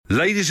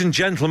Ladies and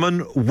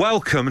gentlemen,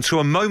 welcome to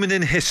a moment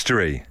in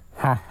history.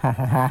 Wow,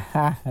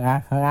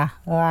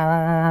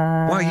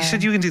 you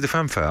said you can do the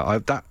fanfare.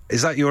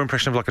 Is that your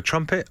impression of like a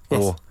trumpet?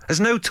 Yes. Or there's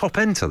no top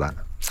end to that.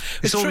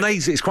 It's all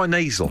nasal. It's quite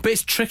nasal. But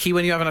it's tricky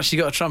when you haven't actually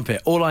got a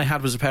trumpet. All I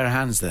had was a pair of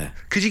hands there.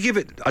 Could you give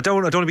it? I don't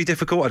want to be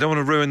difficult. I don't want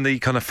to ruin the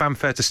kind of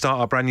fanfare to start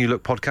our brand new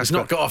look podcast. It's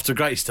not got off to a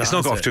great start. It's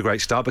not got off to a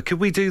great start. But could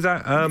we do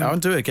that? I'll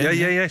do it again.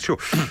 Yeah, sure.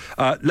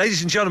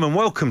 Ladies and gentlemen,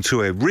 welcome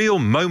to a real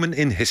moment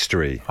in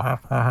history.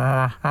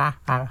 That's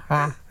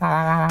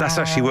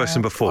actually worse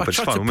than before. I but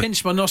tried it's fine. to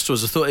pinch my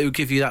nostrils. I thought it would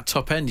give you that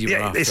top end you were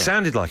after. It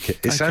sounded like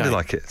it. It sounded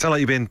like it. It sounded like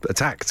you're being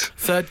attacked.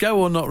 Third go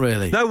or not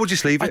really? No, we'll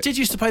just leave it. I did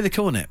used to play the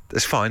cornet.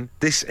 That's fine.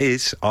 This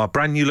is our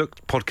brand new look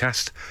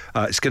podcast.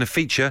 It's going to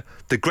feature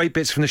the great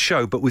bits from the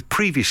show, but with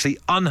previously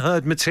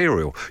unheard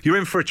material. You're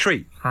in for a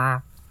treat.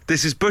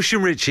 This is Bush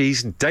and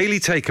Richie's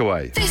Daily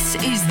Takeaway. This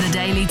is the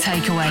Daily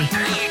Takeaway.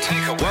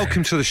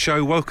 Welcome to the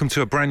show. Welcome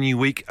to a brand new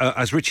week.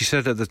 As Richie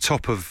said at the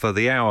top of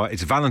the hour,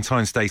 it's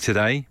Valentine's Day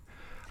today.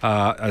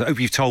 I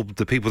hope you've told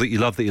the people that you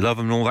love them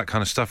and all that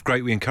kind of stuff.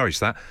 Great, we encourage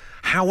that.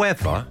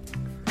 However,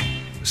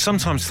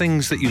 sometimes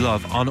things that you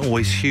love aren't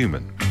always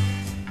human.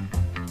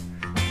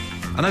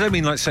 And I don't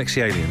mean like sexy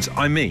aliens.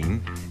 I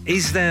mean,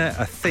 is there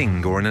a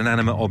thing or an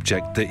inanimate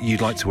object that you'd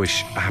like to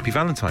wish a happy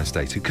Valentine's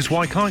Day to? Because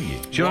why can't you?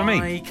 Do you know what I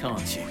mean? Why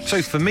can't you?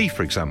 So for me,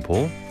 for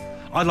example,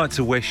 I'd like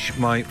to wish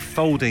my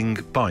folding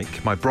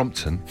bike, my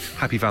Brompton,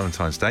 happy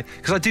Valentine's Day,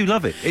 because I do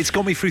love it. It's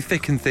got me through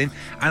thick and thin,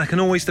 and I can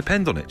always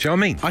depend on it. Do you know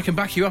what I mean? I can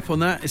back you up on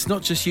that. It's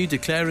not just you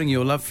declaring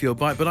your love for your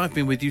bike, but I've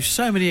been with you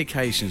so many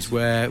occasions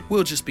where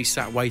we'll just be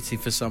sat waiting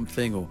for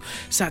something or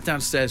sat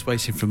downstairs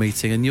waiting for a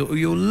meeting, and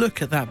you'll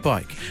look at that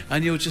bike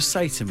and you'll just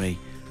say to me,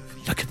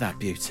 look at that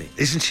beauty.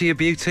 Isn't she a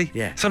beauty?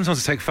 Yeah.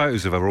 Sometimes I take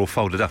photos of her all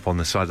folded up on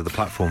the side of the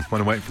platform when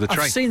I'm waiting for the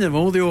train. I've seen them,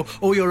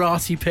 all your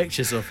arty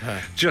pictures of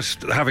her.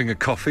 Just having a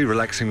coffee,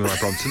 relaxing with my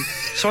Brompton.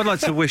 So I'd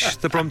like to wish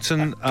the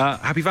Brompton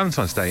happy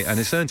Valentine's Day, and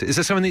it's earned it. Is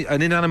there something,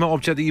 an inanimate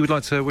object that you would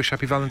like to wish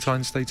happy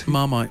Valentine's Day to?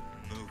 Marmite.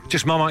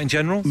 Just Marmite in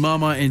general?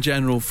 Marmite in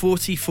general.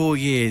 44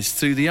 years,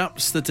 through the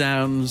ups, the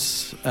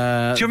downs. Do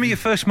you remember your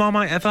first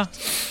Marmite ever?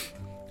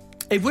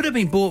 It would have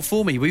been bought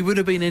for me. We would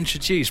have been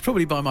introduced,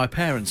 probably by my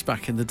parents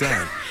back in the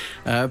day.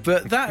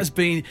 But that has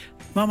been...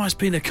 Marmite's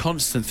been a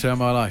constant throughout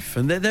my life.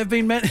 And there have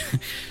been many...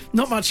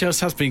 Not much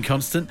else has been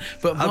constant,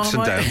 but Ups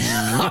and Marmite...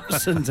 downs.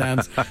 Ups and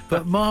downs.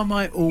 But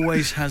Marmite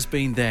always has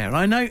been there.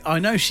 I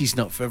know she's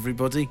not for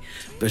everybody,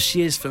 but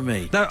she is for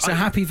me. No, so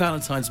happy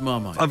Valentine's,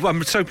 Marmite.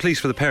 I'm so pleased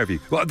for the pair of you.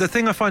 Well, the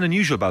thing I find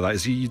unusual about that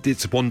is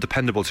it's one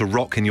dependable, it's a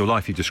rock in your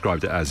life, you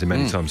described it as in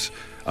many times,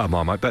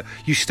 Marmite. But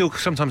you still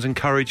sometimes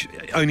encourage,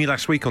 only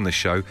last week on this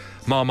show,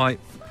 Marmite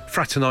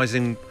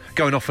fraternising,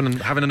 going off and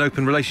having an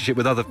open relationship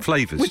with other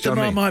flavours. With the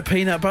Marmite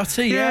peanut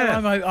butter, yeah.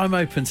 I'm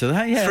open to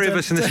that, yeah. Three of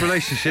us in this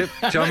relationship,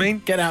 do you know what I mean?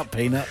 Get out,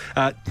 peanut.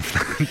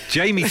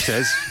 Jamie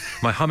says,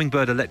 my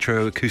Hummingbird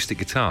electroacoustic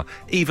guitar,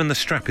 even the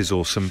strap is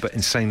awesome but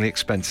insanely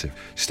expensive.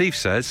 Steve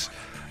says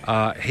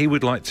he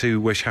would like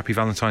to wish happy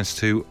Valentine's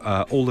to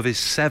all of his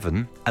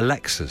 7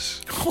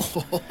 Alexas.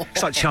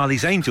 It's like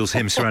Charlie's Angels,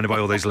 him surrounded by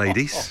all those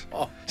ladies.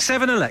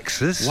 7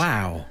 Alexas.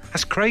 Wow.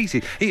 That's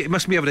crazy. He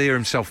must be able to hear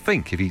himself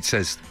think if he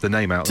says the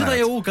name out Do loud.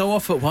 they all go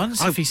off at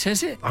once if he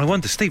says it? I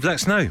wonder, Steve, let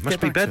us know. Must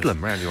be back to us.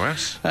 bedlam round your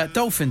house.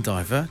 Dolphin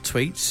Diver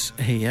tweets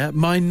here,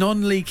 my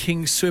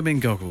non-leaking swimming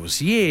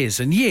goggles. Years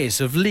and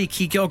years of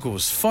leaky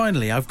goggles.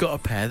 Finally, I've got a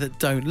pair that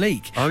don't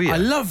leak. Oh, yeah. I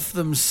love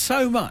them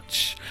so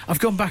much. I've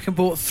gone back and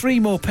bought 3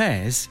 more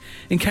pairs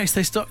in case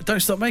they don't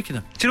stop making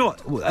them. Do you know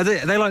what? Are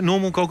they like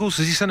normal goggles?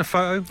 Has he sent a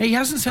photo? He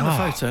hasn't sent a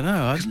photo,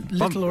 no.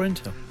 Little or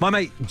intel. My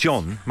mate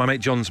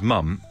John's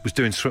mum was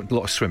doing a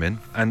lot of swimming,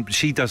 and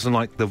she doesn't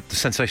like the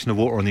sensation of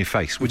water on your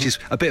face, which is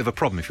a bit of a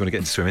problem if you want to get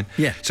into swimming.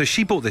 Yeah. So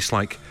she bought this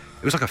it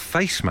was like a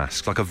face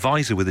mask, like a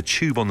visor with a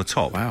tube on the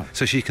top. Wow.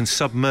 So she can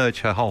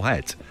submerge her whole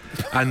head.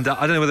 And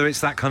I don't know whether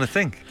it's that kind of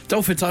thing.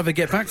 Dolphin Diver,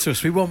 get back to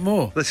us. We want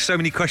more. There's so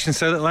many questions,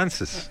 so little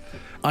answers.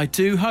 I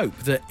do hope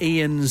that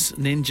Ian's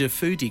Ninja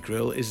Foodie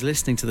Grill is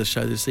listening to the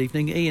show this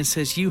evening. Ian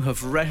says you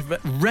have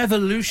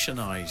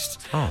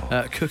revolutionised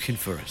cooking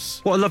for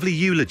us. What a lovely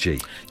eulogy.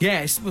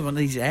 Yeah, it's one of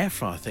these air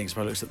fryer things.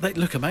 By the looks of it. They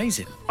look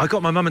amazing. I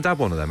got my mum and dad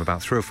one of them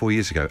about 3 or 4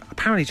 years ago.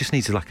 Apparently it just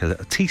needs like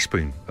a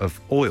teaspoon of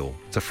oil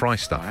to fry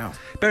stuff. Wow.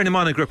 Bearing in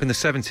mind I grew up in the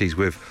 70s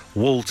with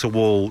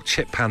wall-to-wall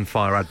chip pan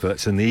fire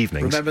adverts in the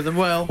evenings. Remember them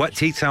well. Wet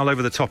tea towel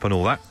over the top and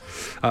all that.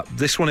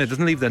 This one, it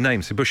doesn't leave their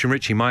name. So Bush and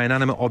Richie, my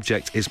inanimate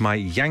object is my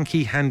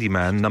Yankee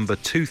Handyman number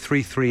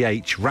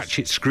 233H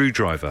ratchet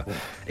screwdriver.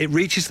 It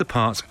reaches the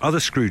parts other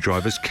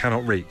screwdrivers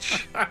cannot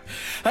reach.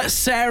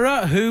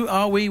 Sarah, who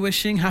are we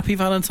wishing happy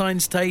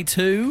Valentine's Day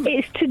to?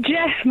 It's to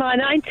Jeff, my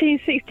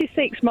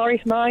 1966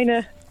 Morris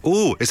Minor.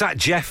 Ooh, is that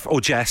Jeff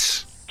or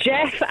Jess?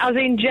 Jeff, as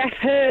in Jeff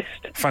Hurst.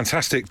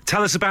 Fantastic.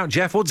 Tell us about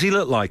Jeff. What does he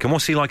look like and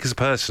what's he like as a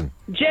person?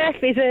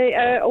 Jeff is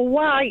a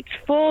white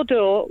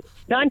 4-door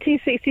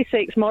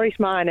 1966 Morris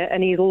Minor,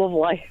 and he's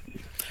lovely.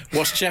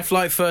 What's Jeff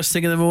like first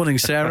thing in the morning,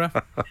 Sarah?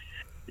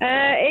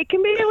 It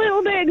can be a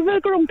little bit of a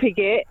grumpy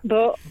git,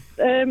 but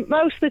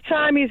most of the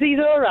time he's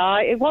all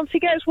right. Once he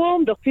gets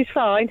warmed up, he's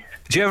fine.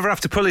 Do you ever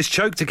have to pull his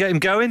choke to get him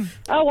going?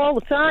 Oh, all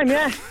the time,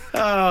 yeah.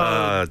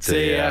 Oh,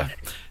 dear.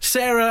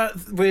 Sarah,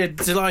 we're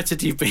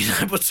delighted you've been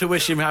able to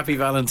wish him happy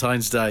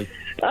Valentine's Day.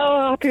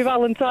 Oh, happy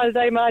Valentine's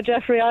Day, my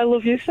Jeffrey. I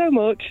love you so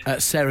much.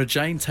 Sarah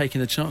Jane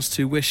taking the chance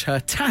to wish her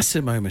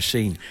Tassimo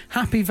machine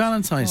happy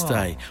Valentine's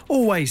Day.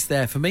 Always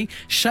there for me.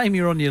 Shame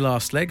you're on your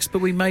last legs,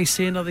 but we may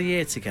see another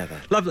year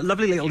together.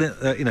 Lovely little,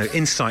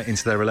 insight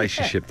into their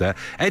relationship there.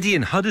 Eddie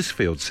in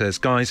Huddersfield says,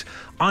 guys,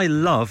 I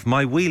love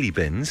my wheelie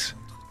bins.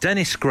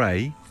 Dennis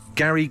Gray,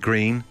 Gary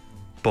Green,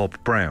 Bob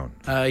Brown.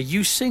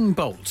 Using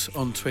Bolt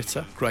on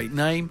Twitter, great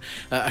name.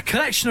 A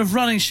collection of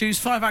running shoes,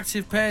 5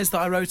 active pairs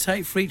that I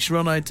rotate for each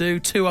run I do,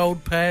 2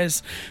 old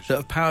pairs that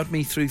have powered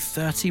me through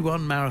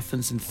 31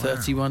 marathons in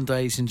 31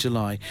 days in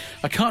July.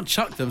 I can't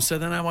chuck them, so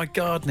they're now my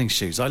gardening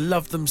shoes. I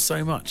love them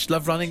so much.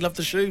 Love running, love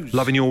the shoes.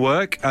 Loving your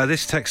work.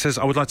 This text says,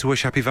 I would like to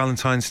wish happy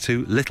Valentine's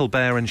to Little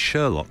Bear and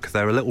Sherlock.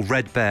 They're a little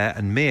red bear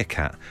and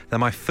meerkat. They're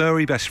my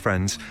furry best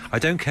friends. I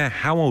don't care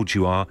how old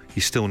you are,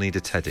 you still need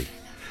a teddy.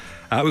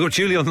 We've got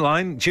Julie on the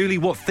line. Julie,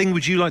 what thing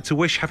would you like to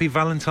wish happy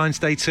Valentine's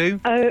Day to?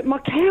 My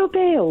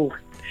cowbell.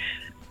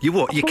 You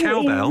what? Your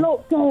cowbell?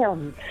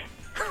 Lockdown.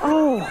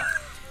 Oh.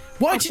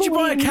 Why did you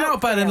buy a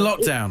cowbell in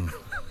lockdown?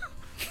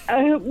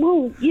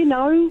 Well,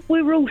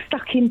 we were all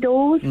stuck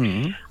indoors.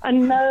 And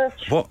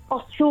What?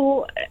 I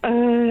thought,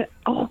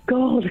 oh,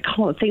 God, I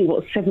can't think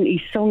what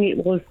 70s song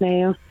it was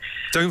now.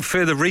 Don't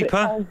Fear the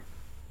Reaper?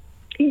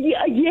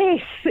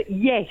 Yes.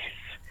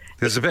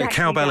 There's a bit of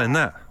cowbell in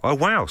that. Oh,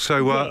 wow.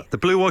 So the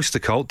Blue Oyster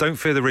Cult, Don't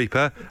Fear the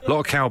Reaper, a lot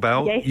of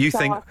cowbell. Yes, you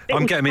think,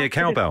 I'm getting me a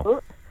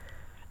cowbell?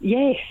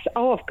 Yes.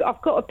 Oh, I've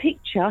got a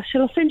picture.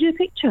 Shall I send you a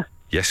picture?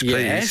 Yes, please.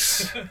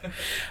 Yes.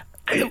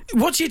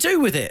 What do you do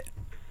with it?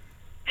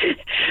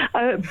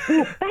 Well,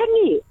 bang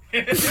it.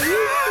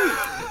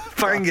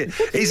 Bang it.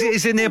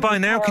 Is it nearby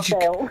now?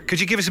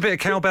 Could you give us a bit of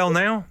cowbell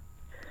now?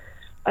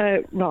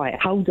 Right,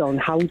 hold on.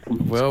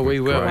 Well, we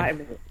will. Right a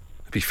minute.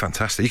 It'd be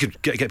fantastic. You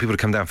could get people to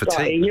come down for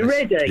Right, tea. you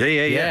ready?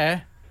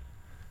 Yeah.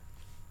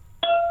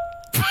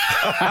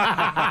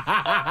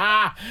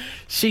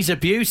 She's a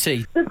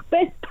beauty. The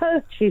best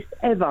purchase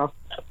ever.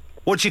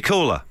 What do you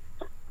call her?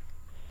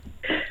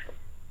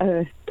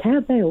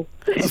 Cowbell.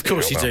 Of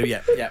course you do,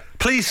 yeah.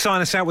 Please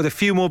sign us out with a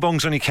few more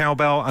bongs on your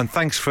cowbell, and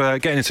thanks for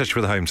getting in touch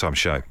with the Home Time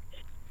Show.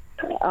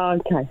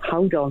 Okay,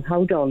 hold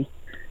on.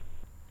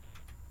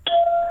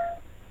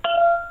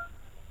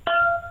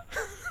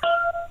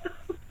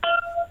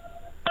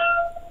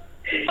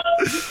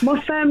 My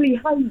family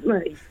hate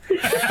me.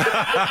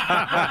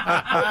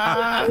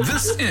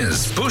 This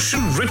is Bush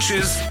and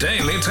Rich's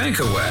Daily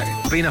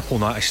Takeaway. Been up all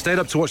night. I stayed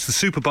up to watch the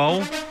Super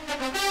Bowl.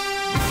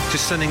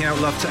 Just sending out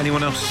love to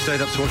anyone else who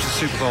stayed up to watch the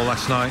Super Bowl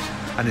last night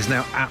and is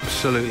now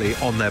absolutely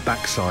on their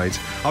backside.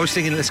 I was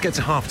thinking, let's get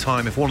to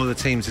half-time. If one of the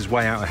teams is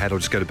way out ahead, I'll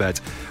just go to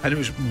bed. And it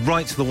was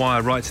right to the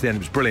wire, right to the end. It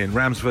was brilliant.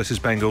 Rams versus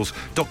Bengals,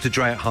 Dr.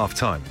 Dre at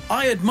half-time.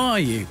 I admire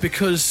you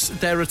because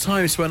there are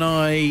times when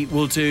I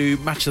will do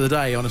Match of the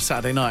Day on a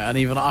Saturday night, and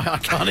even I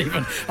can't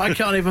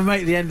even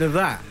make the end of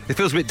that. It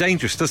feels a bit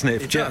dangerous, doesn't it?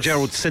 If It does.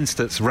 Gerald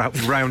Sinstert's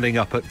rounding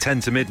up at 10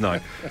 to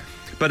midnight.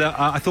 But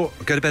I thought,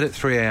 I'd go to bed at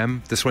 3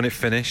 a.m. That's when it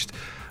finished.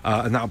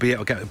 And that'll be it.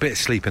 I'll get a bit of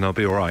sleep and I'll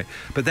be all right.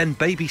 But then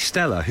baby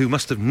Stella, who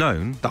must have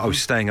known that I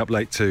was staying up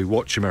late to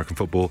watch American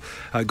football,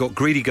 got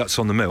greedy guts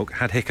on the milk,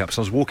 had hiccups.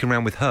 I was walking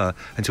around with her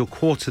until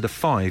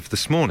 4:45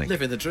 this morning.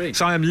 Living the dream.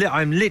 So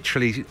I'm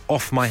literally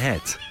off my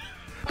head.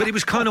 But it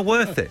was kind of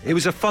worth it. It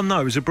was a fun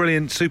night. It was a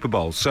brilliant Super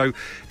Bowl. So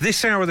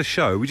this hour of the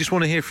show, we just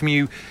want to hear from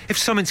you if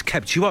something's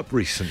kept you up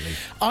recently.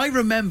 I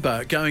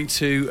remember going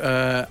to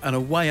an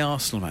away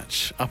Arsenal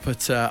match up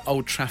at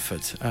Old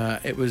Trafford.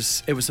 It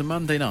was a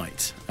Monday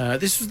night.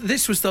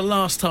 This was the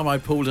last time I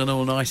pulled an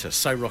all-nighter.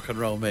 So rock and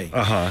roll me.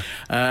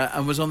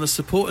 And was on the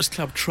Supporters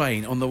Club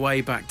train on the way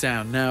back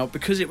down. Now,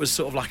 because it was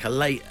sort of like a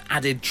late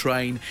added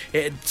train,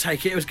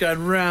 it was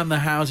going round the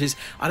houses.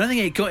 I don't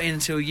think it got in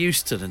until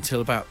Euston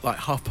until about like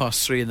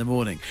 3:30 in the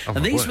morning.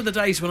 And these were the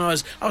days when I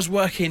was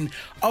working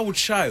old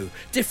show,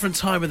 different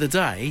time of the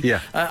day.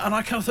 Yeah. And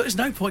I kind of thought there's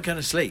no point going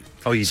to sleep.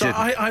 Oh, you so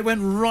didn't? I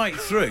went right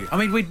through. I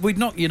mean, we'd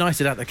knocked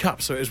United out the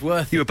cup, so it was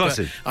worth it. You were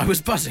buzzing? I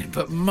was buzzing,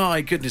 but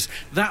my goodness,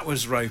 that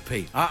was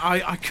ropey.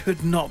 I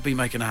could not be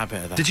making a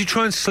habit of that. Did you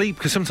try and sleep?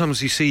 Because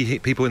sometimes you see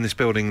people in this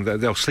building,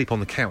 they'll sleep on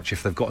the couch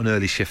if they've got an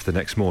early shift the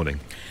next morning.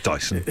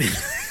 Dyson. Do you know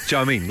what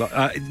I mean? Like,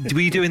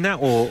 were you doing that,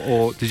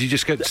 or did you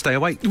just stay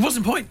awake? There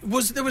wasn't point.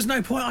 There was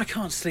no point. I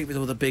can't sleep with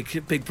all the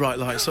big bright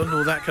lights on and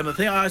all that kind of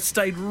thing. I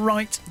stayed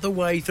right the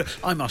way through.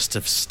 I must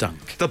have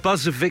stunk. The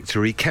buzz of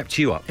victory kept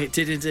you up. It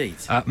did indeed.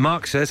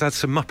 Mark says, I had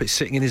some Muppets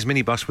sitting in his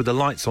minibus with the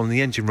lights on,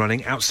 the engine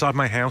running outside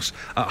my house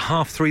at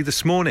 3:30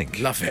 this morning.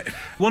 Love it.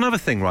 One other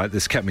thing, right,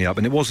 that's kept me up,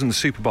 and it wasn't the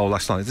Super Bowl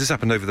last night, this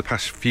happened over the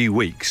past few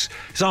weeks,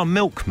 is our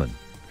milkman,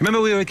 Remember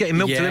we were getting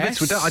milk Yes.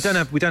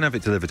 delivered? We don't have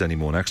it delivered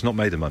anymore now 'cause it's not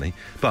made of money.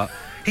 But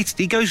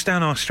he goes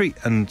down our street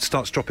and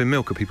starts dropping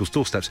milk at people's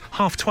doorsteps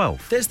 12:30.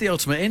 There's the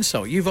ultimate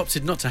insult. You've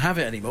opted not to have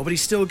it anymore, but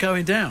he's still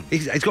going down.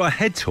 He's got a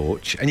head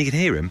torch and you can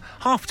hear him.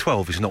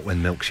 12:30 is not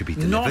when milk should be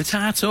delivered. Not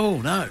at all,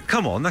 no.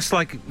 Come on, that's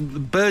like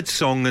bird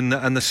song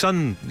and the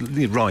sun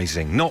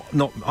rising, not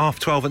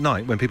 12:30 at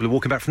night when people are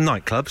walking back from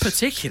nightclubs.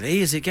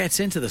 Particularly as it gets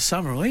into the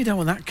summer. Well, you don't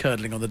want that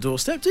curdling on the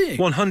doorstep, do you?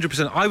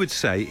 100%. I would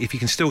say if you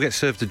can still get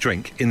served a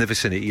drink in the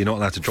vicinity, you're not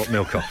allowed to drop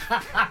milk off.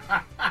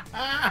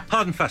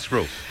 Hard and fast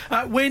rule.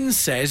 Wynne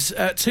says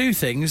two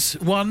things.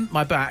 One,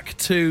 my back.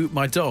 Two,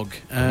 my dog.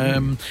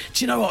 Do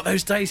you know what?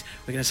 Those days,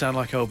 we're going to sound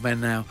like old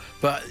men now,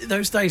 but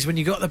those days when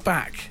you got the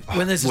back,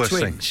 when there's a worst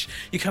twinge,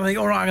 you kind of think,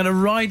 all right, I'm going to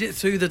ride it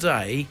through the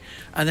day,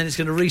 and then it's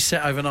going to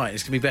reset overnight.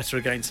 It's going to be better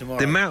again tomorrow.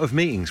 The amount of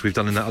meetings we've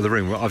done in that other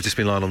room where I've just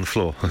been lying on the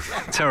floor.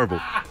 Terrible.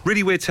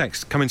 Really weird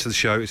text coming to the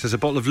show. It says a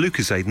bottle of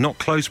Lucozade not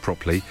closed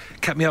properly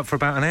kept me up for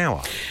about an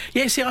hour.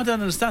 Yeah, see, I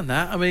don't understand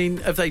that. I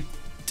mean,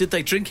 did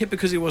they drink it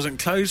because it wasn't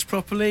closed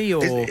properly,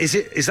 or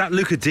Is that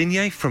Luca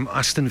Digne from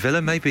Aston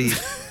Villa? Maybe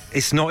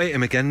it's not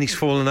him again. He's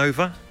fallen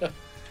over.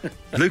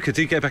 Luca,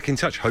 do get back in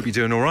touch. Hope you're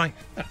doing all right.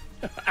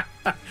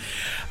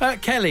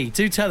 Kelly,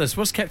 do tell us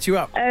what's kept you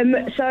up.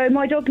 So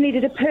my dog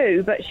needed a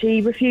poo, but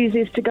she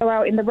refuses to go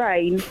out in the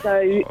rain.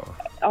 So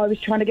I was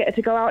trying to get her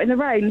to go out in the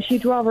rain.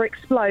 She'd rather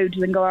explode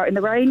than go out in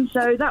the rain.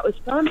 So that was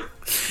fun.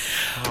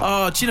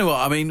 Oh, do you know what?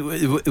 I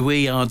mean,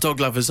 we are dog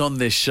lovers on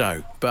this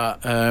show,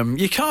 but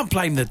you can't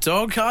blame the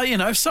dog.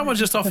 If someone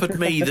just offered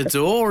me the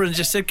door and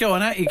just said, go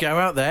on out, you go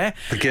out there.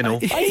 The Ginnel.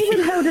 I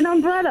even held an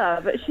umbrella,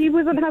 but she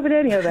wasn't having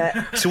any of it.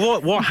 So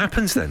what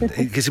happens then?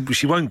 Because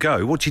she won't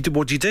go. What do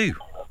you do?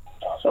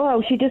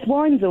 Well, she just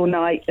whines all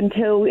night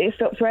until it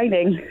stops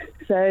raining.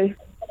 So,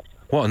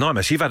 What a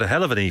nightmare. So you've had a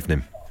hell of an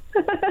evening.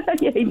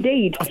 yeah,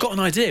 indeed. I've got an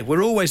idea.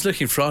 We're always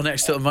looking for our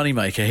next little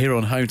moneymaker here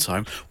on Home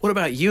Time. What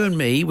about you and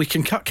me? We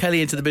can cut Kelly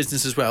into the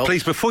business as well.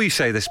 Please, before you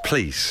say this,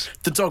 please.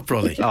 The dog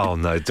brolly. Oh,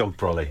 no, dog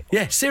brolly.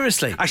 Yeah,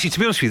 seriously. Actually, to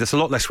be honest with you, that's a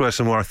lot less worse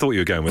than where I thought you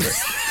were going with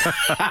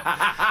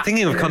it.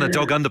 Thinking of kind of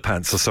dog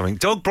underpants or something.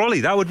 Dog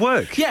brolly, that would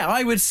work. Yeah,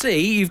 I would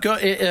see. You've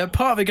got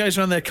part of it goes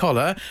around their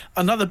collar,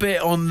 another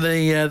bit on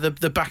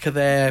the back of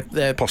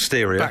their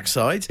Posterior.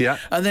 backside. Yeah.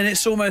 And then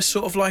it's almost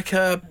sort of like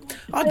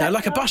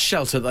like a bus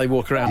shelter that they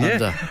walk around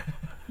under.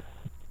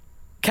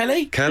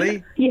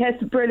 Kelly?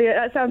 Yes, brilliant.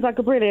 That sounds like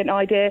a brilliant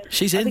idea.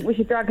 She's I in. think we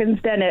should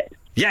Dragon's Den it.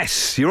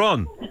 Yes, you're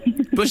on.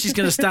 Bushy's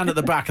going to stand at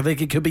the back. I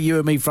think it could be you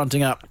and me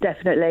fronting up.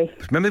 Definitely.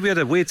 Remember we had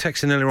a weird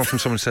text in earlier on from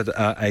someone who said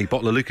a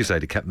bottle of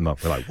Lucozade had kept them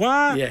up. We're like,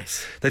 what?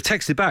 Yes. They've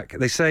texted back.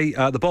 They say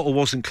the bottle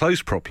wasn't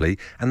closed properly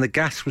and the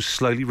gas was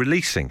slowly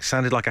releasing.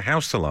 Sounded like a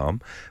house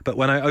alarm, but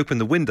when I opened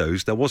the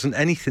windows, there wasn't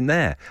anything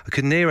there. I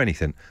couldn't hear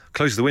anything.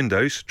 Closed the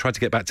windows, tried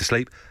to get back to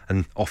sleep,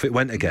 and off it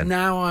went again.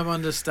 Now I'm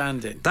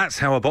understanding. That's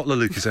how a bottle of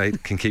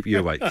Lucozade can keep you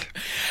awake.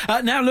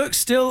 Now, look,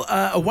 still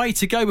a way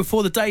to go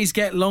before the days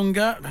get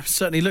longer.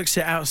 Certainly looks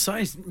it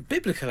outside. It's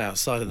biblical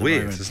outside at the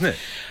Weird, moment. isn't it?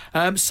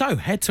 So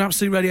head to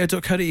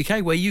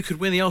absoluteradio.co.uk where you could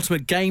win the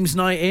ultimate games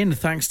night in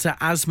thanks to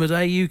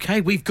Asmodee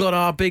UK. We've got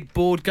our big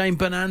board game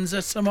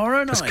bonanza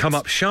tomorrow night. It's come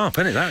up sharp,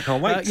 isn't it? That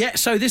can't wait. Yeah,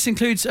 so this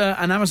includes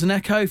an Amazon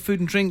Echo, food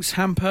and drinks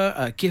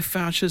hamper, gift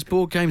vouchers,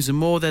 board games and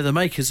more. They're the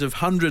makers of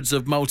hundreds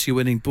of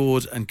multi-winning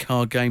board and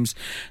card games.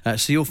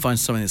 So you'll find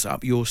something that's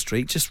up your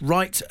street. Just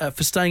write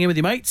for staying in with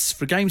your mates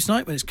for games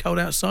night when it's cold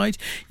outside.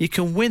 You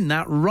can win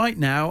that right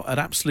now at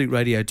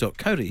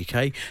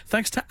absoluteradio.co.uk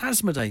thanks to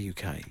Asmodee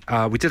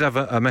UK. We did have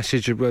a message.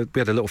 We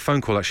had a little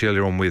phone call actually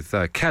earlier on with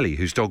Kelly,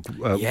 whose dog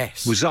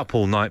Yes. was up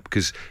all night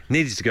because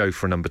needed to go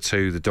for a number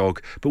 2, the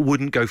dog, but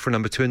wouldn't go for a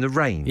number 2 in the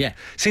rain. Yeah.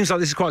 Seems like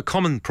this is quite a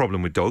common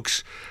problem with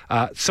dogs.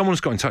 Someone's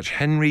got in touch.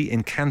 Harry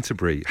in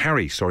Canterbury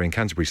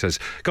says,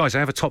 guys, I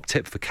have a top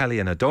tip for Kelly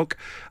and her dog.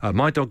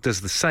 My dog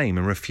does the same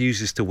and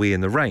refuses to wee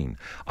in the rain.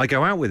 I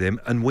go out with him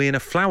and wee in a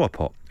flower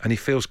pot, and he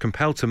feels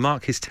compelled to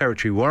mark his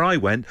territory where I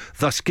went,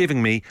 thus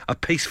giving me a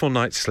peaceful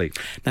night's sleep.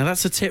 Now,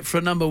 that's a tip for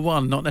a number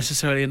 1, not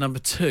necessarily a number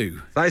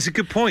 2. That is a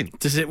good point.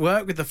 Does it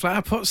work with the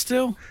flower pot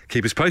still?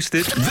 Keep us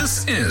posted.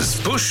 This is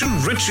Bush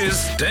and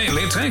Rich's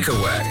Daily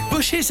Takeaway.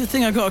 Bush, here's the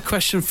thing. I've got a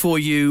question for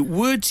you.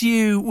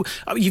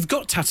 You've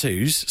got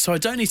tattoos, so I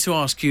don't need to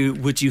ask you,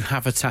 would you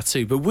have a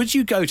tattoo? But would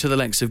you go to the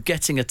lengths of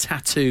getting a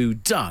tattoo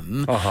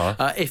done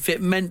if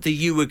it meant that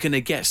you were going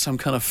to get some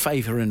kind of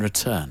favour in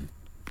return?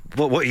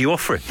 What are you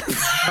offering?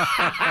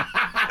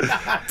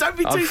 Don't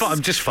be too...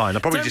 I'm just fine. I'll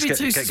probably just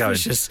get going.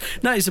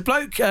 No, he's a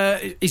bloke.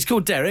 He's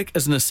called Derek,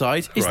 as an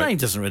aside. His name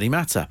doesn't really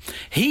matter.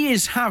 He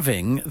is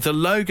having the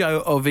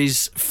logo of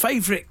his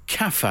favourite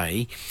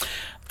cafe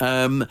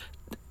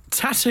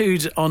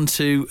tattooed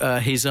onto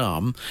his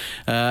arm.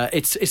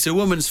 It's a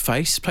woman's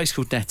face, a place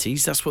called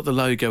Nettie's. That's what the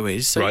logo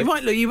is. So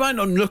you might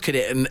not look at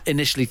it and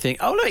initially think,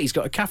 oh look, he's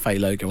got a cafe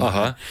logo on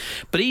there.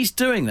 But he's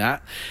doing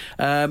that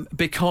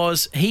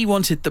because he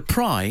wanted the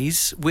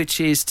prize,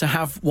 which is to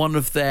have one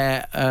of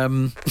their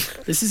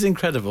this is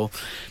incredible,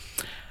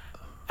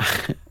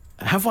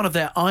 have one of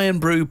their Iron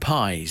Brew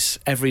pies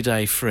every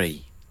day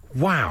free.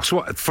 Wow. So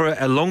what, for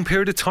a long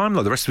period of time,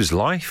 like the rest of his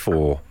life,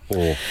 or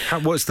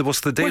what's the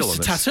deal Well, on it's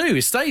this? a tattoo.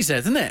 It stays there,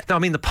 doesn't it? No, I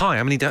mean the pie.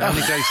 How many days of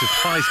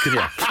pies could he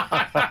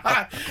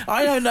have?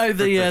 I don't know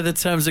the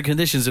terms and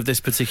conditions of this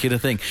particular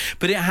thing,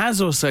 but it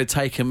has also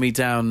taken me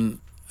down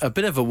a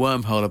bit of a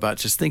wormhole about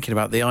just thinking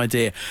about the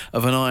idea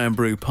of an Iron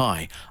Brew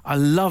pie. I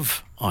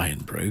love Iron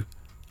Brew.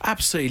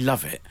 Absolutely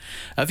love it.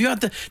 Have you had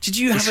the? Did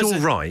you have? It's all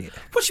right.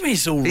 What do you mean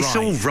it's all right? It's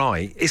all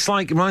right. It's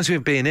like, it reminds me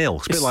of being ill.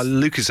 It's a bit like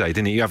Lucozade,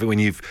 isn't it? You have it when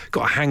you've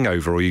got a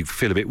hangover or you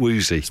feel a bit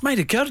woozy. It's made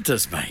of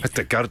Gurdas, mate.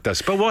 The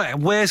Gurdas. But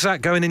where's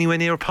that going anywhere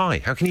near a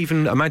pie? How can you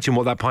even imagine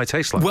what that pie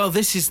tastes like? Well,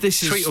 this is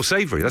Sweet or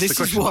savoury? That's the This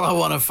question. is what I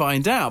want to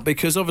find out,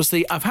 because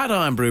obviously I've had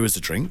Iron Brew as a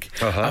drink.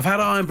 Uh-huh. I've had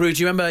Iron Brew.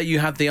 Do you remember you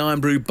had the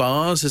Iron Brew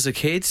bars as a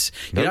kid?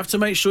 Nope. You'd have to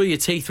make sure your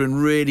teeth were in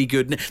really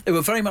good. They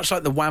were very much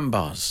like the Wham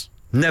bars.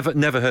 Never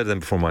heard of them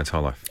before in my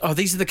entire life. Oh,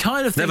 these are the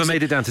kind of things. Never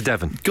made it down to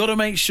Devon. Got to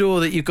make sure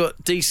that you've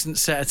got decent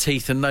set of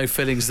teeth and no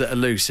fillings that are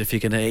loose if you're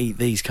going to eat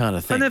these kind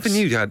of I things. never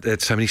knew you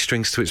had so many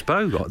strings to its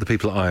bow, like the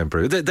people at Iron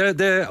Brew.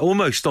 They're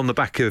almost on the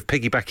back of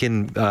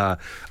piggybacking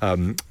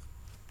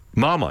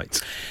Marmite.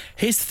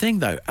 Here's the thing,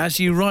 though. As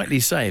you rightly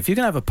say, if you're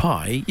going to have a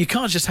pie, you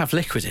can't just have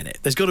liquid in it.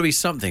 There's got to be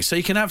something. So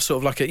you can have sort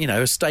of like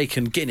a steak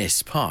and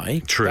Guinness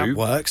pie. True. That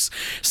works.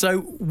 So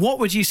what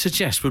would you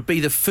suggest would be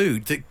the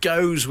food that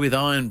goes with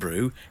Iron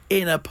Brew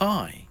in a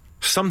pie?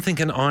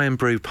 Something an Iron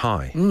Brew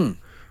pie.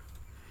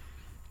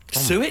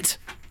 Suet?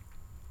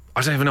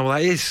 I don't even know what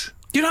that is.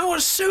 You know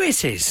what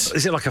suet is?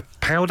 Is it like a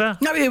powder?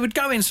 No, it would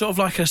go in sort of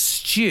like a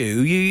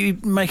stew. You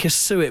make a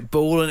suet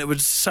ball, and it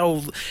would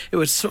sort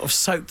of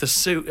soak the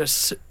fluid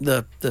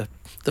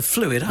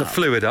up. The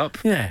fluid up.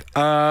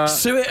 Yeah.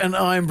 Suet and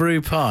Iron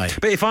Brew pie.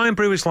 But if Iron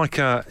Brew is like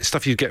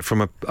stuff you get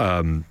from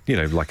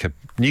like a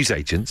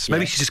newsagent's,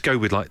 maybe you should just go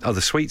with like other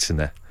sweets in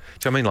there.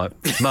 Do you know what I mean?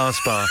 Like Mars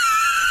bar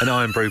and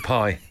Iron Brew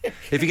pie.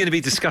 If you're going to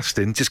be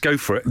disgusting, just go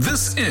for it.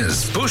 This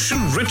is Bush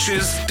and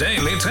Rich's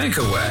Daily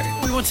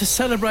Takeaway. We want to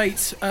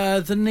celebrate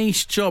the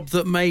niche job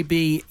that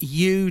maybe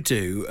you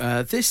do.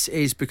 This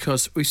is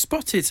because we've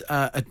spotted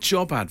a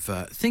job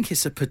advert. I think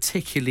it's a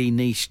particularly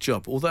niche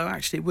job, although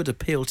actually it would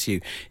appeal to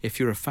you if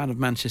you're a fan of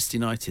Manchester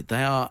United.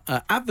 They are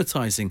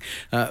advertising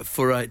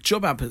for a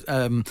job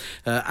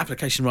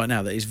application right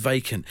now that is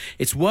vacant.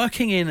 It's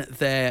working in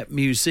their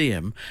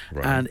museum,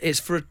 and it's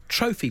for a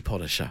trophy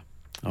polisher.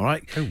 All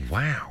right. Oh,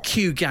 wow.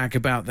 Cue gag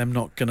about them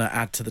not going to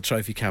add to the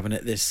trophy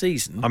cabinet this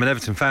season. I'm an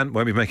Everton fan,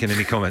 won't be making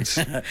any comments.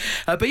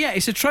 But yeah,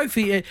 it's a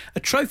trophy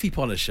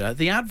polisher.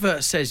 The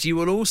advert says you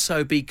will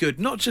also be good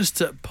not just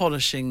at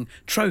polishing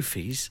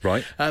trophies,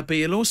 Right. But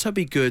you'll also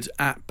be good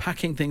at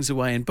packing things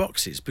away in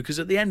boxes, because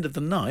at the end of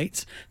the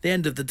night, the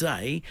end of the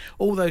day,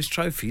 all those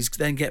trophies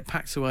then get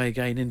packed away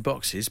again in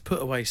boxes,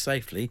 put away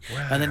safely,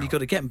 and then you've got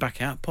to get them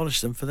back out, polish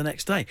them for the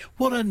next day.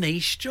 What a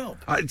niche job.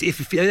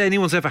 If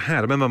anyone's ever had,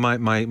 I remember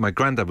my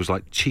granddad was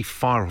like chief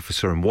fire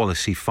officer in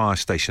Wallasey Fire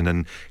Station,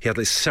 and he had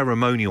this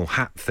ceremonial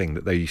hat thing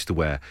that they used to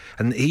wear,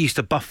 and he used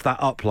to buff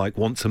that up like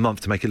once a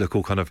month to make it look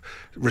all kind of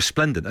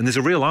resplendent. And there's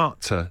a real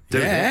art to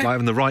doing it, like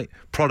having the right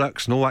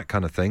products and all that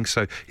kind of thing.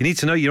 So you need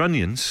to know your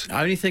onions. The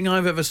only thing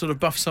I've ever sort of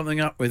buffed something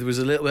up with was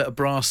a little bit of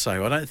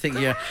Brasso. I don't think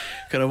you're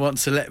going to want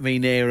to let me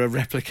near a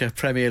replica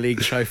Premier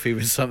League trophy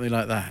with something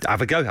like that. Have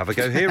a go,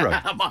 hero.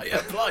 I might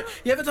apply.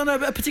 You ever done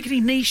a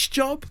particularly niche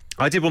job?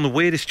 I did one of the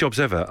weirdest jobs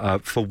ever.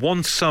 For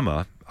one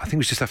summer, I think it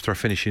was just after I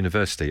finished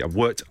university, I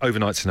worked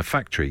overnights in a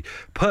factory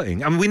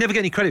putting. I mean, we never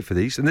get any credit for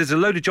these, and there's a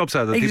load of jobs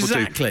out there that people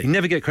do. You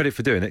never get credit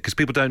for doing it because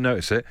people don't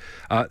notice it.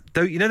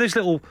 Though, you know those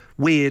little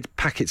weird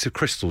packets of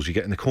crystals you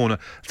get in the corner?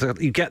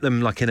 You get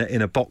them like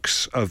in a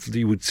box of,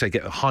 you would say,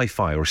 get a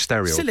hi-fi or a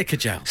stereo. Silica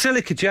gel.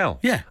 Silica gel.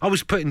 Yeah. I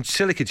was putting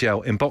silica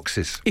gel in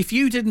boxes. If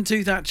you didn't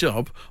do that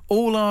job,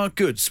 all our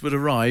goods would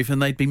arrive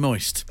and they'd be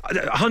moist.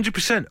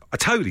 100%.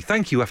 Totally.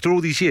 Thank you. After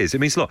all these years,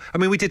 it means a lot. I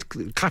mean, we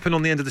did clapping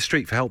on the end of the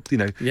street for help, for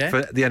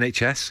the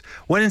NHS.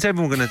 When is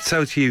everyone going to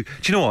tell to you, do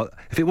you know what?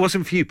 If it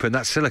wasn't for you putting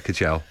that silica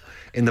gel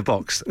in the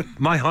box,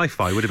 my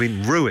hi-fi would have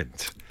been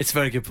ruined. It's a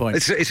very good point.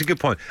 It's a good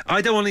point.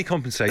 I don't want any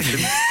compensation.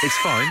 It's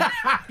fine.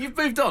 You've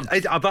moved on.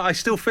 But I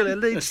still feel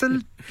it just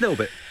a little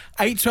bit.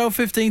 8 12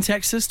 15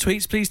 text us,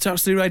 tweets, please to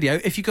Absolute Radio.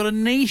 If you've got a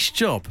niche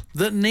job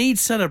that needs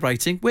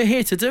celebrating, we're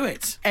here to do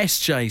it.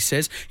 SJ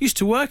says, used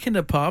to work in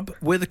a pub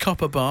with a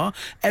copper bar.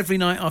 Every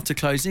night after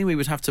closing, we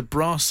would have to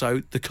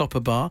Brasso the copper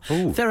bar.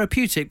 Ooh.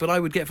 Therapeutic, but I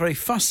would get very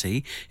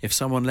fussy if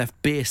someone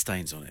left beer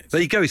stains on it.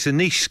 There you go. It's a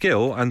niche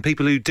skill, and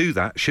people who do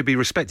that should be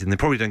respected, and they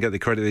probably don't get the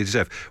credit they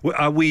deserve.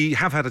 We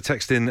have had a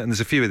text in, and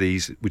there's a few of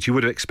these, which you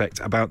would expect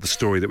about the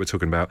story that we're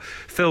talking about.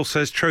 Phil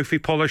says, trophy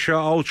polisher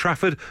at Old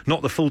Trafford,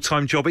 not the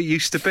full-time job it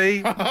used to be.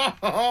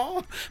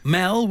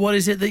 Mel, what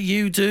is it that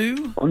you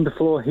do?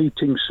 Underfloor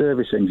heating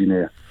service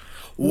engineer.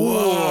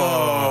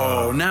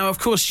 Whoa! Now, of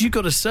course, you've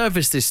got to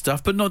service this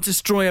stuff, but not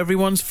destroy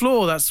everyone's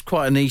floor. That's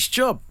quite a niche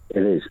job.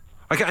 It is.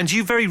 Okay, and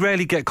you very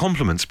rarely get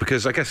compliments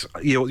because I guess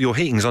your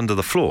heating's under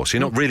the floor, so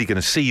you're not really going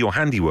to see your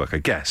handiwork, I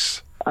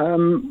guess.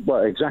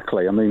 Well,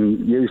 exactly. I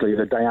mean, usually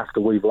the day after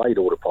we've laid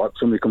all the pipes,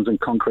 somebody comes and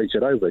concretes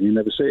it over and you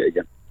never see it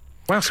again.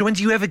 Wow, so when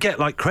do you ever get,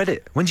 like,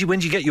 credit? When do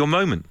you get your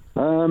moment?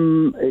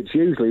 It's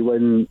usually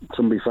when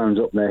somebody phones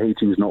up and their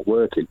heating's not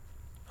working.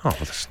 Oh, well,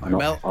 that's no...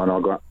 Well- And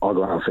I'll go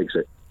out and fix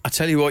it. I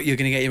tell you what, you're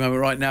going to get your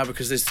moment right now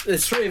because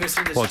there's three of us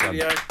in the Well done.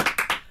 studio.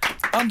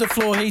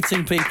 Underfloor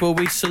heating people,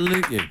 we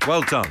salute you.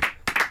 Well done.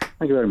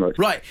 Thank you very much.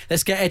 Right,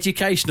 let's get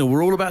educational.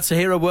 We're all about to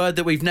hear a word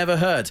that we've never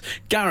heard.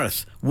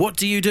 Gareth, what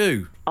do you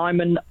do? I'm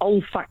an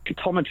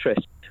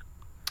olfactometrist,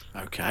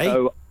 Okay.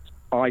 so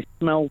I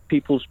smell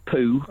people's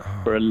poo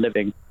for a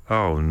living.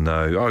 Oh,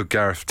 no. Oh,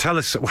 Gareth, tell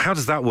us, how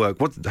does that work?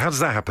 How does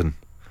that happen?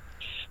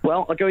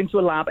 Well, I go into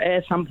a lab,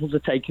 air samples are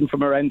taken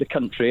from around the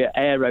country at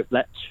air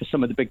outlets for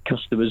some of the big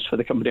customers for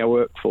the company I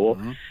work for,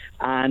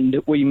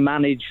 and we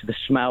manage the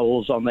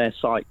smells on their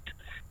site.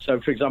 So,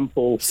 for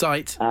example,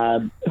 Site.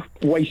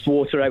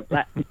 wastewater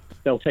outlet,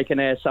 they'll take an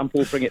air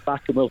sample, bring it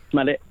back, and we'll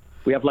smell it.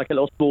 We have like a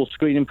little small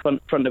screen in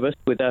front of us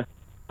with a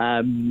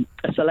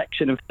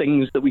selection of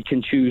things that we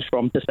can choose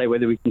from to say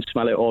whether we can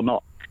smell it or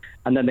not.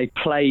 And then they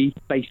play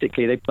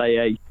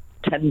a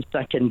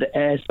 10-second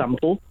air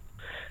sample.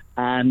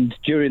 And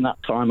during that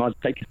time, I'd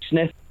take a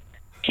sniff.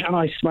 Can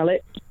I smell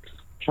it?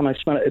 Can I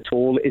smell it at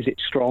all? Is it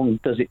strong?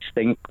 Does it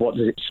stink? What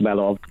does it smell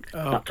of?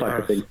 That type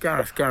of thing.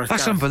 Gareth.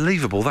 That's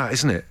unbelievable, that,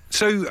 isn't it?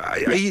 So,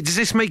 does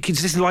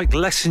this like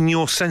lessen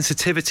your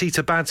sensitivity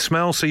to bad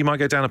smells? So you might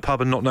go down a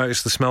pub and not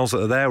notice the smells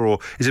that are there, or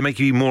is it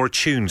making you more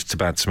attuned to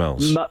bad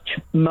smells?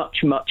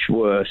 Much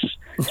worse.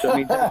 So, I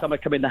mean, every time I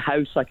come in the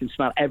house, I can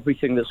smell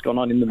everything that's gone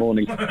on in the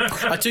morning.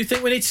 I do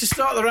think we need to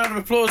start the round of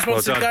applause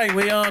once Well done. again.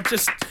 We are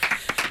just...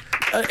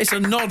 it's a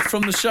nod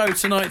from the show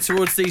tonight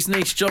towards these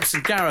niche jobs.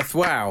 And Gareth,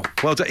 wow.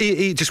 Well,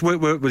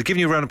 we're giving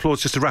you a round of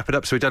applause just to wrap it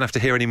up so we don't have to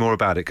hear any more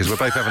about it, because we're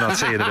both having our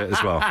tea in a bit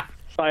as well.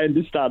 I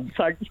understand.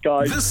 Thanks,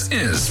 guys. This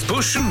is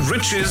Bush and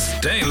Rich's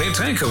Daily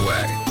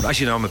Takeaway. As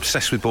you know, I'm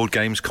obsessed with board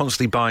games,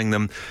 constantly buying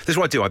them. This is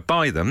what I do. I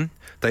buy them,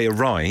 they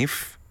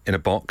arrive in a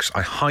box.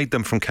 I hide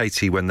them from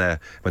Katie when they're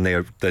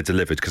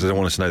delivered, because I don't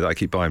want her to know that I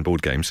keep buying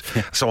board games.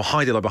 So I'll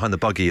hide it like behind the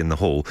buggy in the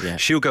hall. Yeah.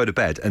 She'll go to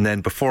bed, and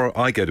then before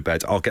I go to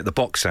bed, I'll get the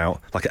box out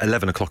like at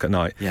 11 o'clock at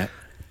night. Yeah.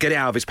 Get it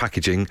out of its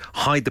packaging,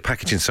 hide the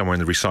packaging somewhere in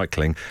the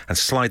recycling, and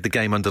slide the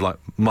game under like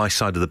my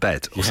side of the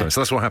bed or something. So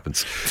that's what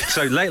happens.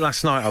 So late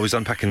last night I was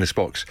unpacking this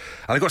box,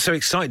 and I got so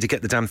excited to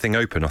get the damn thing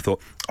open. I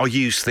thought I'll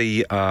use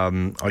the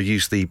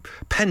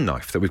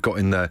penknife that we've got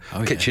in the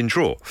kitchen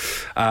drawer,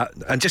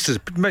 and just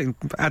to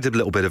add a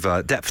little bit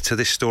of depth to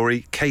this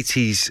story.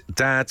 Katie's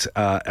dad,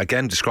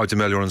 again described him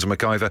earlier on as a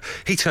MacGyver.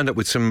 He turned up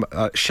with some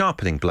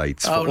sharpening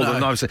blades for all the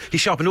knives. He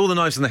sharpened all the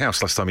knives in the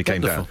house last time he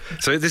came down.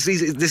 So this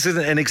is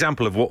an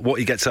example of what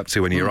he gets up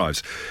to when he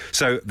arrives.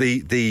 So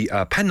the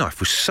penknife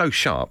was so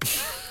sharp,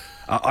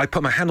 I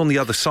put my hand on the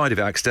other side of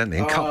it accidentally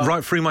and cut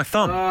right through my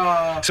thumb.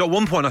 So at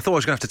one point I thought I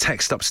was going to have to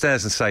text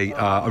upstairs and say,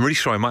 I'm really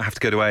sorry, I might have to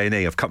go to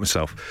A&E, I've cut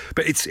myself.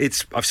 But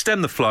I've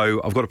stemmed the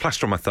flow, I've got a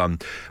plaster on my thumb,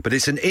 but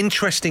it's an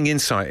interesting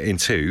insight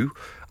into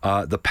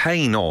the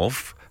pain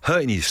of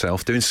hurting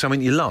yourself doing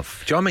something you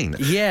love. Do you know what I mean?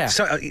 Yeah.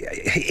 So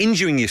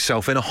injuring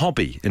yourself in a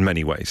hobby in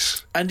many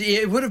ways. And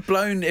it would have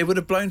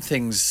blown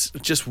things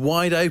just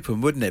wide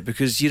open, wouldn't it?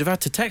 Because you'd have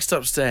had to text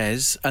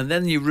upstairs, and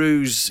then your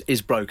ruse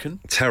is broken.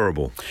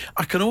 Terrible.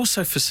 I can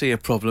also foresee a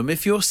problem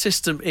if your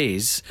system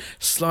is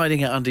sliding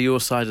it under your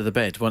side of the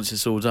bed once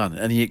it's all done,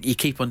 and you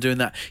keep on doing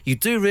that. You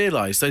do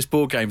realise those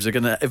board games are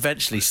going to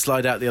eventually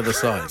slide out the other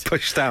side.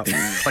 Pushed out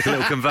like a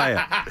little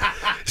conveyor.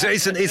 So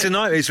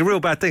it's a real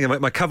bad thing.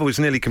 My cover was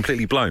nearly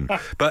completely blown.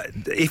 But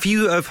if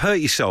you have hurt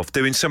yourself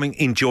doing something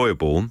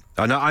enjoyable,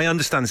 and I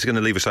understand this is going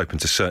to leave us open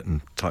to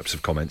certain types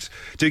of comments,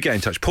 do get in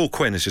touch. Paul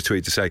Quinn has just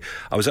tweeted to say,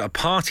 I was at a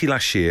party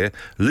last year,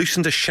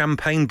 loosened a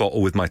champagne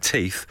bottle with my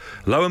teeth.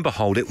 Lo and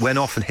behold, it went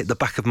off and hit the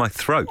back of my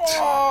throat.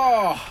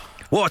 Oh!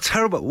 What a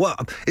terrible...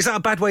 What, is that a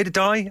bad way to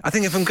die? I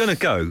think if I'm going to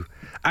go,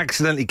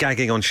 accidentally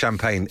gagging on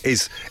champagne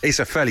is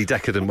a fairly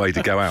decadent way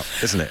to go out,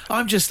 isn't it?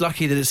 I'm just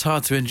lucky that it's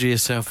hard to injure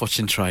yourself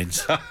watching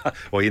trains.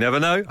 Well, you never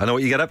know. I know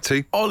what you get up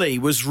to. Ollie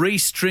was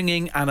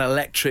restringing an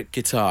electric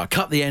guitar,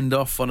 cut the end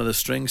off one of the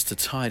strings to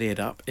tidy it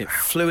up. It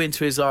flew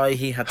into his eye.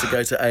 He had to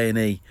go to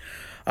A&E.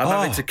 I'm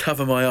having to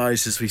cover my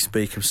eyes as we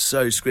speak. I'm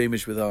so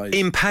squeamish with eyes.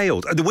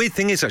 Impaled. The weird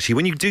thing is, actually,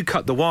 when you do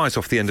cut the wires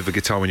off the end of a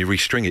guitar when you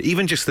restring it,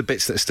 even just the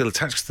bits that are still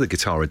attached to the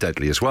guitar are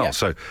deadly as well. Yeah.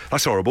 So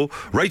that's horrible.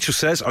 Rachel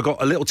says, I got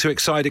a little too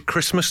excited at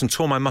Christmas and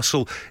tore my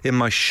muscle in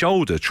my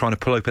shoulder trying to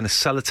pull open a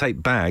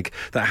sellotape bag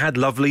that had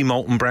lovely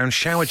molten brown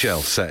shower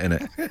gel set in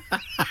it.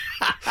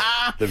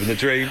 Living the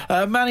dream.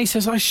 Manny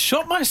says, I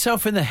shot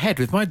myself in the head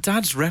with my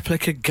dad's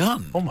replica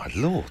gun. Oh, my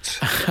Lord.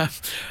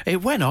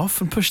 It went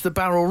off and pushed the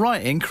barrel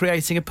right in,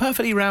 creating a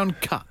perfectly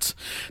round cut.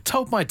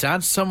 Told my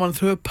dad someone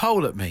threw a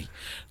pole at me.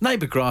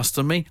 Neighbour grassed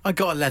on me. I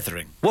got a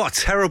leathering. What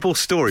a terrible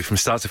story from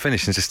start to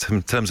finish in just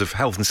in terms of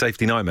health and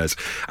safety nightmares.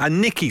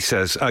 And Nikki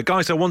says,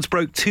 guys, I once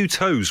broke 2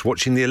 toes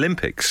watching the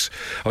Olympics.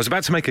 I was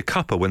about to make a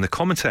cuppa when the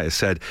commentator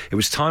said it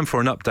was time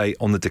for an update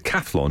on the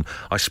decathlon.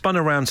 I spun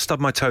around,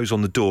 stubbed my toes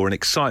on the door in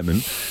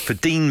excitement for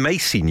Dean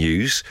Macy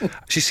news.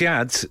 She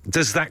adds,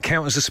 does that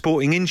count as a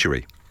sporting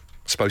injury?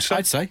 Suppose so.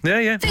 I'd say.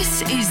 Yeah.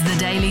 This is the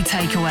Daily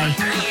Takeaway.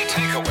 Daily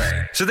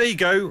Takeaway. So there you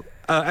go.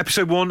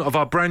 Episode 1 of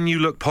our brand new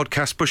look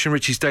podcast, Bush and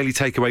Richie's Daily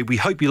Takeaway. We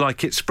hope you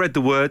like it. Spread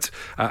the word.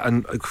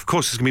 And of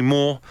course, there's going to be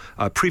more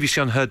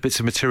previously unheard bits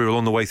of material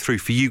on the way through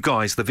for you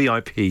guys, the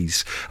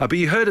VIPs. But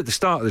you heard at the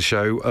start of the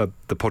show,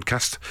 the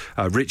podcast,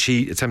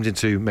 Richie attempting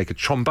to make a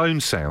trombone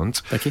sound.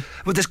 Thank you.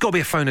 Well, there's got to be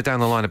a phoner down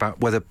the line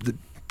about whether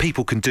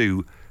people can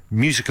do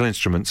musical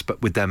instruments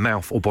but with their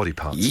mouth or body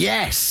parts.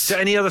 Yes. So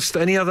any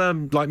other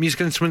like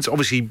musical instruments?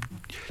 Obviously,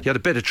 you had a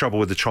bit of trouble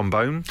with the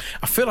trombone.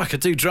 I feel like I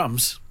do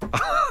drums.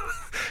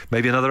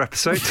 Maybe another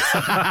episode.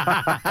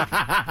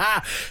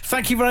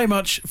 Thank you very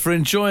much for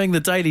enjoying the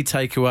Daily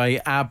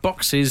Takeaway. Our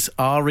boxes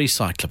are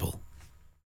recyclable.